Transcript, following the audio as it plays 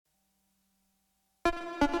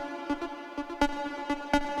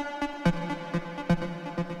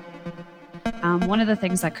one of the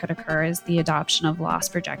things that could occur is the adoption of loss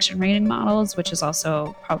projection rating models, which is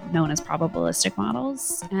also known as probabilistic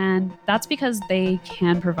models. And that's because they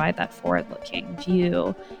can provide that forward-looking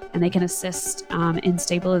view, and they can assist in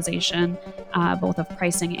stabilization, both of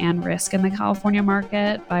pricing and risk in the California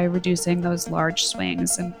market by reducing those large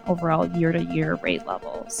swings in overall year-to-year rate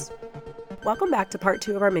levels. Welcome back to part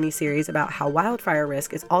 2 of our mini-series about how wildfire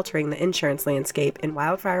risk is altering the insurance landscape in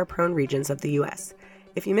wildfire-prone regions of the U.S.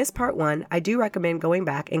 If you missed part 1, I do recommend going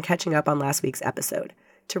back and catching up on last week's episode.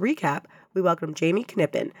 To recap, we welcomed Jamie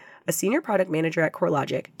Knippen, a senior product manager at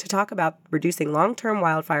CoreLogic, to talk about reducing long-term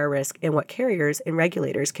wildfire risk and what carriers and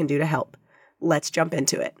regulators can do to help. Let's jump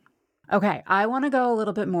into it. Okay, I want to go a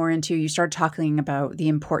little bit more into, you started talking about the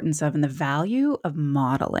importance of and the value of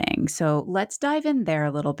modeling. So let's dive in there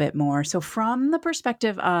a little bit more. So from the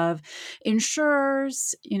perspective of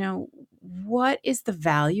insurers, what is the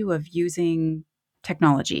value of using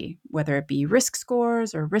technology, whether it be risk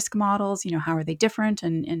scores or risk models? How are they different,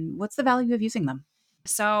 and what's the value of using them?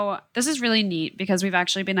 So this is really neat because we've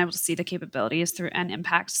actually been able to see the capabilities through and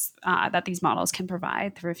impacts that these models can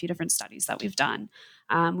provide through a few different studies that we've done.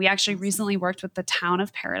 We actually recently worked with the town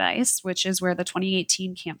of Paradise, which is where the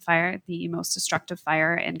 2018 Camp Fire, the most destructive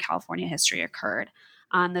fire in California history, occurred,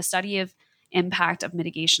 on the study of impact of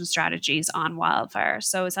mitigation strategies on wildfire.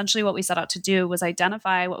 So essentially what we set out to do was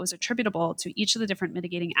identify what was attributable to each of the different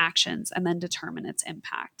mitigating actions and then determine its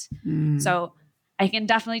impact. So I can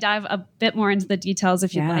definitely dive a bit more into the details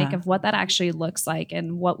if you'd like of what that actually looks like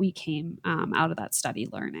and what we came out of that study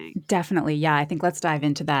learning. Definitely. Yeah. I think let's dive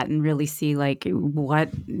into that and really see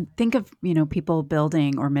think of, people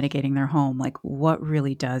building or mitigating their home, what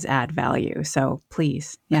really does add value. So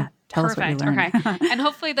please, tell us what you learned. Okay. And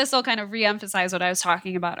hopefully this will kind of reemphasize what I was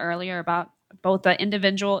talking about earlier about both the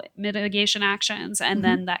individual mitigation actions and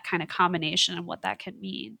then that kind of combination and what that could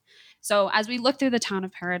mean. So as we look through the town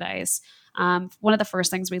of Paradise, one of the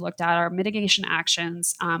first things we looked at are mitigation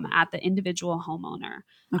actions at the individual homeowner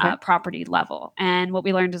property level. And what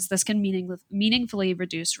we learned is this can meaningfully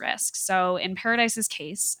reduce risk. So in Paradise's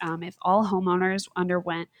case, if all homeowners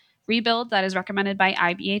underwent rebuild that is recommended by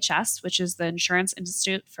IBHS, which is the Insurance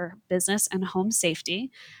Institute for Business and Home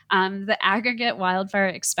Safety, the aggregate wildfire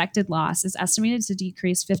expected loss is estimated to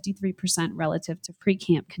decrease 53% relative to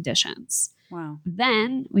pre-camp conditions. Wow.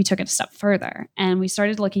 Then we took it a step further and we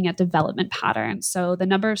started looking at development patterns. So the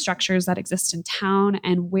number of structures that exist in town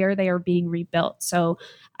and where they are being rebuilt. So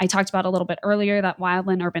I talked about a little bit earlier that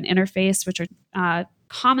wildland urban interface, which are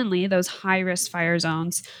commonly those high risk fire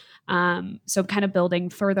zones. So kind of building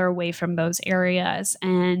further away from those areas.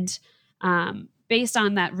 And based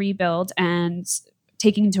on that rebuild and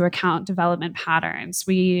taking into account development patterns,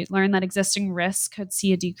 we learned that existing risk could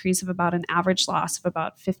see a decrease of about an average loss of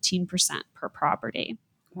about 15% per property.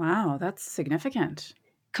 Wow, that's significant.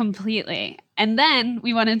 Completely. And then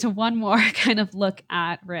we went into one more kind of look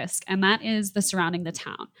at risk, and that is the surrounding the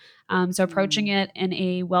town. So approaching it in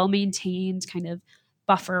a well-maintained kind of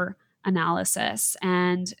buffer analysis.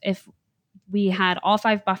 And if we had all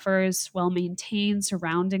 5 buffers well-maintained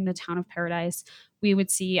surrounding the town of Paradise, we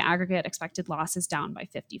would see aggregate expected losses down by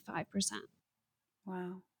 55%.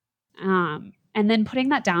 Wow. And then putting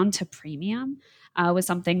that down to premium was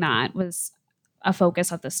something that was a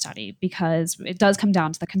focus of the study because it does come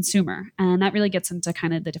down to the consumer. And that really gets into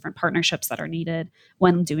kind of the different partnerships that are needed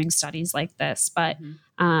when doing studies like this. But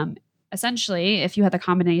essentially, if you had the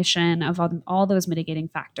combination of all those mitigating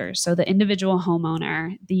factors, so the individual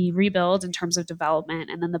homeowner, the rebuild in terms of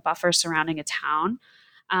development, and then the buffer surrounding a town,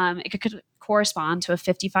 it could correspond to a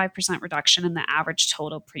 55% reduction in the average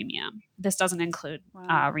total premium. This doesn't include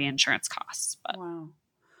reinsurance costs. But. Wow.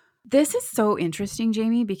 This is so interesting,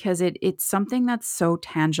 Jamie, because it's something that's so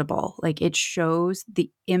tangible. It shows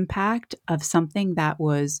the impact of something that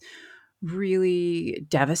was really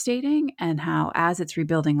devastating and how, as it's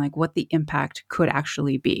rebuilding, what the impact could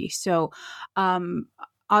actually be. So,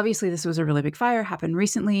 obviously, this was a really big fire, happened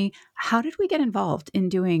recently. How did we get involved in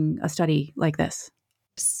doing a study like this?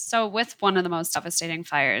 So with one of the most devastating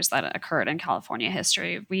fires that occurred in California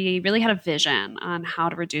history, we really had a vision on how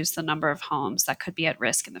to reduce the number of homes that could be at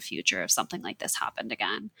risk in the future if something like this happened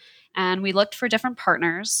again. And we looked for different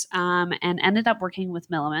partners and ended up working with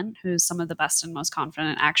Milliman, who's some of the best and most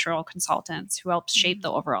confident actuarial consultants who helped shape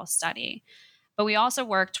the overall study. But we also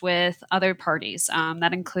worked with other parties.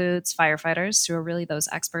 That includes firefighters, who are really those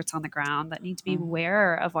experts on the ground that need to be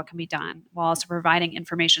aware of what can be done, while also providing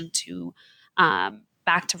information to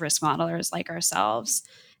back to risk modelers like ourselves.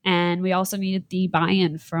 And we also need the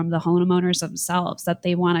buy-in from the homeowners themselves that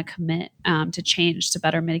they want to commit to change to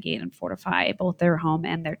better mitigate and fortify both their home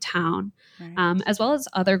and their town, Right. as well as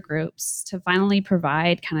other groups to finally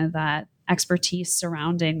provide kind of that expertise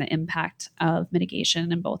surrounding the impact of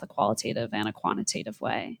mitigation in both a qualitative and a quantitative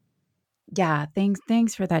way. Yeah,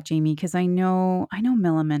 thanks for that, Jamie, because I know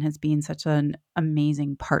Milliman has been such an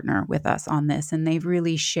amazing partner with us on this, and they've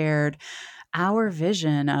really shared our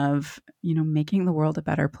vision of, making the world a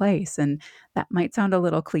better place. And that might sound a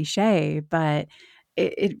little cliche, but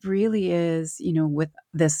it really is, with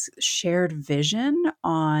this shared vision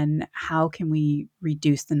on how can we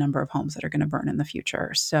reduce the number of homes that are going to burn in the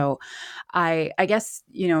future. So I guess,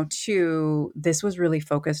 too, this was really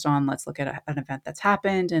focused on let's look at an event that's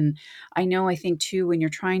happened. And I think too, when you're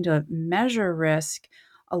trying to measure risk,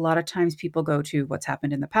 a lot of times people go to what's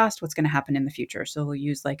happened in the past, what's going to happen in the future. So we'll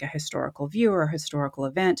use like a historical view or a historical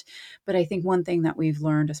event. But I think one thing that we've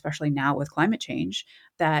learned, especially now with climate change,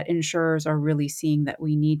 that insurers are really seeing that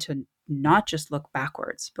we need to not just look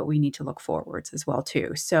backwards, but we need to look forwards as well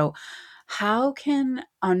too. So how can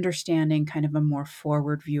understanding kind of a more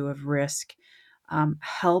forward view of risk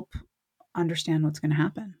help understand what's going to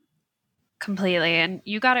happen? Completely. And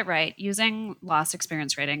you got it right. Using loss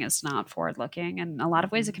experience rating is not forward looking. In a lot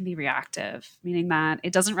of ways, it Mhm. can be reactive, meaning that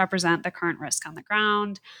it doesn't represent the current risk on the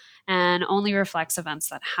ground and only reflects events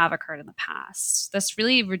that have occurred in the past. This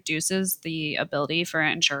really reduces the ability for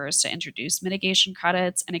insurers to introduce mitigation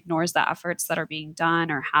credits and ignores the efforts that are being done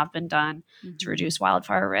or have been done to Mhm. reduce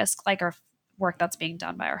wildfire risk, like our work that's being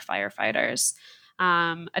done by our firefighters.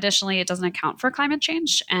 Additionally, it doesn't account for climate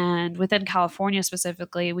change. And within California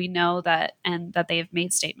specifically, we know that and that they've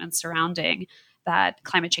made statements surrounding that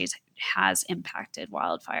climate change has impacted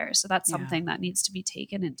wildfires. So that's Yeah. something that needs to be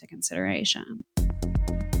taken into consideration.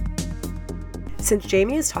 Since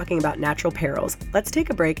Jamie is talking about natural perils, let's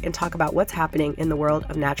take a break and talk about what's happening in the world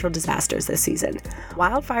of natural disasters this season.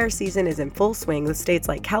 Wildfire season is in full swing with states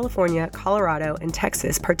like California, Colorado, and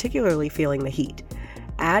Texas particularly feeling the heat.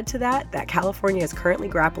 Add to that California is currently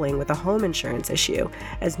grappling with a home insurance issue,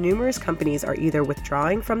 as numerous companies are either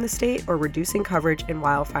withdrawing from the state or reducing coverage in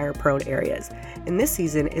wildfire-prone areas, and this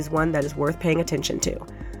season is one that is worth paying attention to.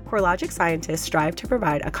 CoreLogic scientists strive to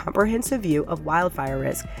provide a comprehensive view of wildfire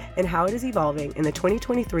risk and how it is evolving in the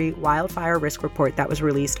 2023 Wildfire Risk Report that was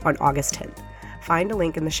released on August 10th. Find a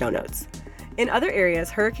link in the show notes. In other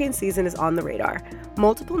areas, hurricane season is on the radar.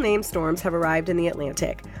 Multiple named storms have arrived in the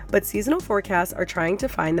Atlantic, but seasonal forecasts are trying to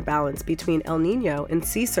find the balance between El Nino and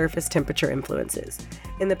sea surface temperature influences.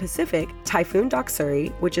 In the Pacific, Typhoon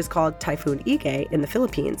Doksuri, which is called Typhoon Ige in the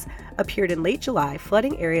Philippines, appeared in late July,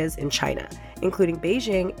 flooding areas in China, including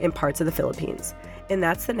Beijing and parts of the Philippines. And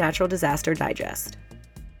that's the Natural Disaster Digest.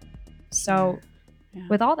 So, Yeah.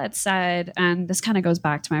 with all that said, and this kind of goes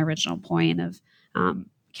back to my original point of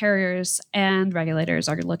carriers and regulators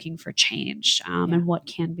are looking for change Yeah. and what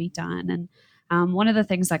can be done. And one of the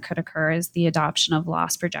things that could occur is the adoption of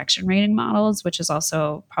loss projection rating models, which is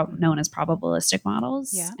also known as probabilistic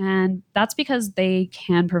models. Yeah. And that's because they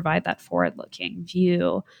can provide that forward looking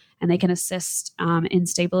view and they can assist in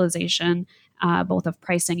stabilization. Both of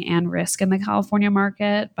pricing and risk in the California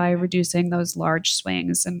market by Okay. reducing those large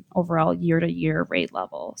swings in overall year to year rate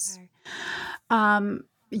levels. Okay.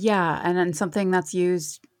 Yeah, and then something that's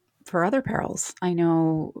used for other perils. I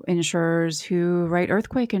know insurers who write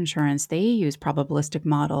earthquake insurance, they use probabilistic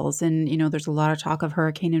models. And, there's a lot of talk of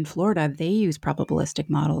hurricane in Florida, they use probabilistic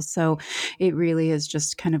models. So it really is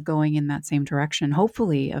just kind of going in that same direction,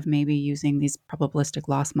 hopefully, of maybe using these probabilistic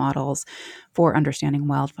loss models for understanding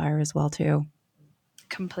wildfire as well, too.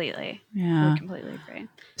 Completely. I would Yeah. completely agree.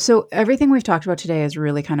 So everything we've talked about today is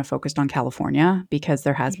really kind of focused on California because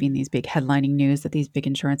there has been Mhm. these big headlining news that these big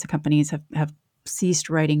insurance companies have ceased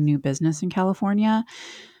writing new business in California.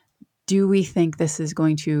 Do we think this is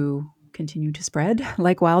going to continue to spread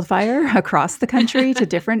like wildfire across the country to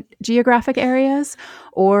different geographic areas?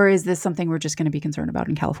 Or is this something we're just going to be concerned about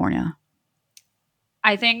in California?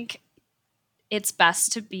 I think it's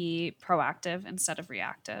best to be proactive instead of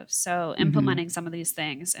reactive. So, Hmm. implementing some of these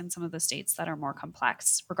things in some of the states that are more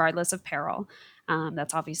complex, regardless of peril,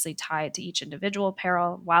 that's obviously tied to each individual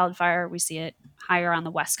peril. Wildfire, we see it higher on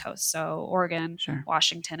the West Coast. So, Oregon, Sure.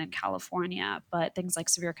 Washington, and California. But things like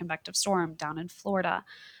severe convective storm down in Florida,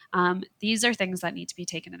 these are things that need to be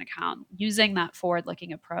taken into account. Using that forward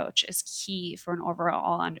looking approach is key for an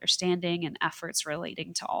overall understanding and efforts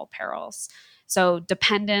relating to all perils. So,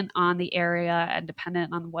 dependent on the area and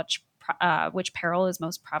dependent on which peril is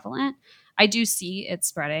most prevalent, I do see it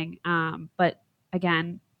spreading. But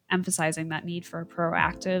again, emphasizing that need for a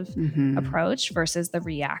proactive approach versus the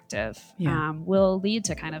reactive will lead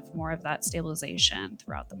to kind of more of that stabilization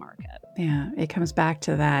throughout the market. Yeah, it comes back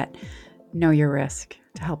to that know your risk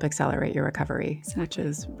to help accelerate your recovery, which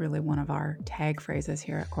is really one of our tag phrases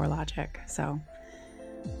here at CoreLogic. So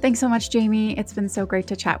thanks so much, Jamie. It's been so great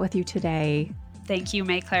to chat with you today. Thank you,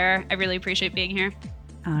 Maiclaire. I really appreciate being here.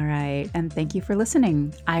 All right. And thank you for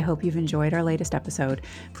listening. I hope you've enjoyed our latest episode.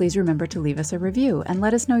 Please remember to leave us a review and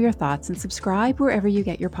let us know your thoughts, and subscribe wherever you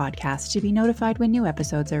get your podcasts to be notified when new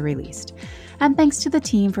episodes are released. And thanks to the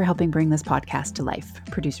team for helping bring this podcast to life.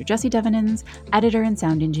 Producer Jesse Devenins, editor and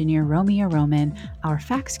sound engineer Romeo Roman, our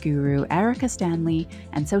fax guru Erica Stanley,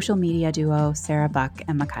 and social media duo Sarah Buck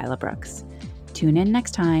and Michaela Brooks. Tune in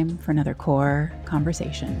next time for another Core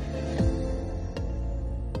Conversation.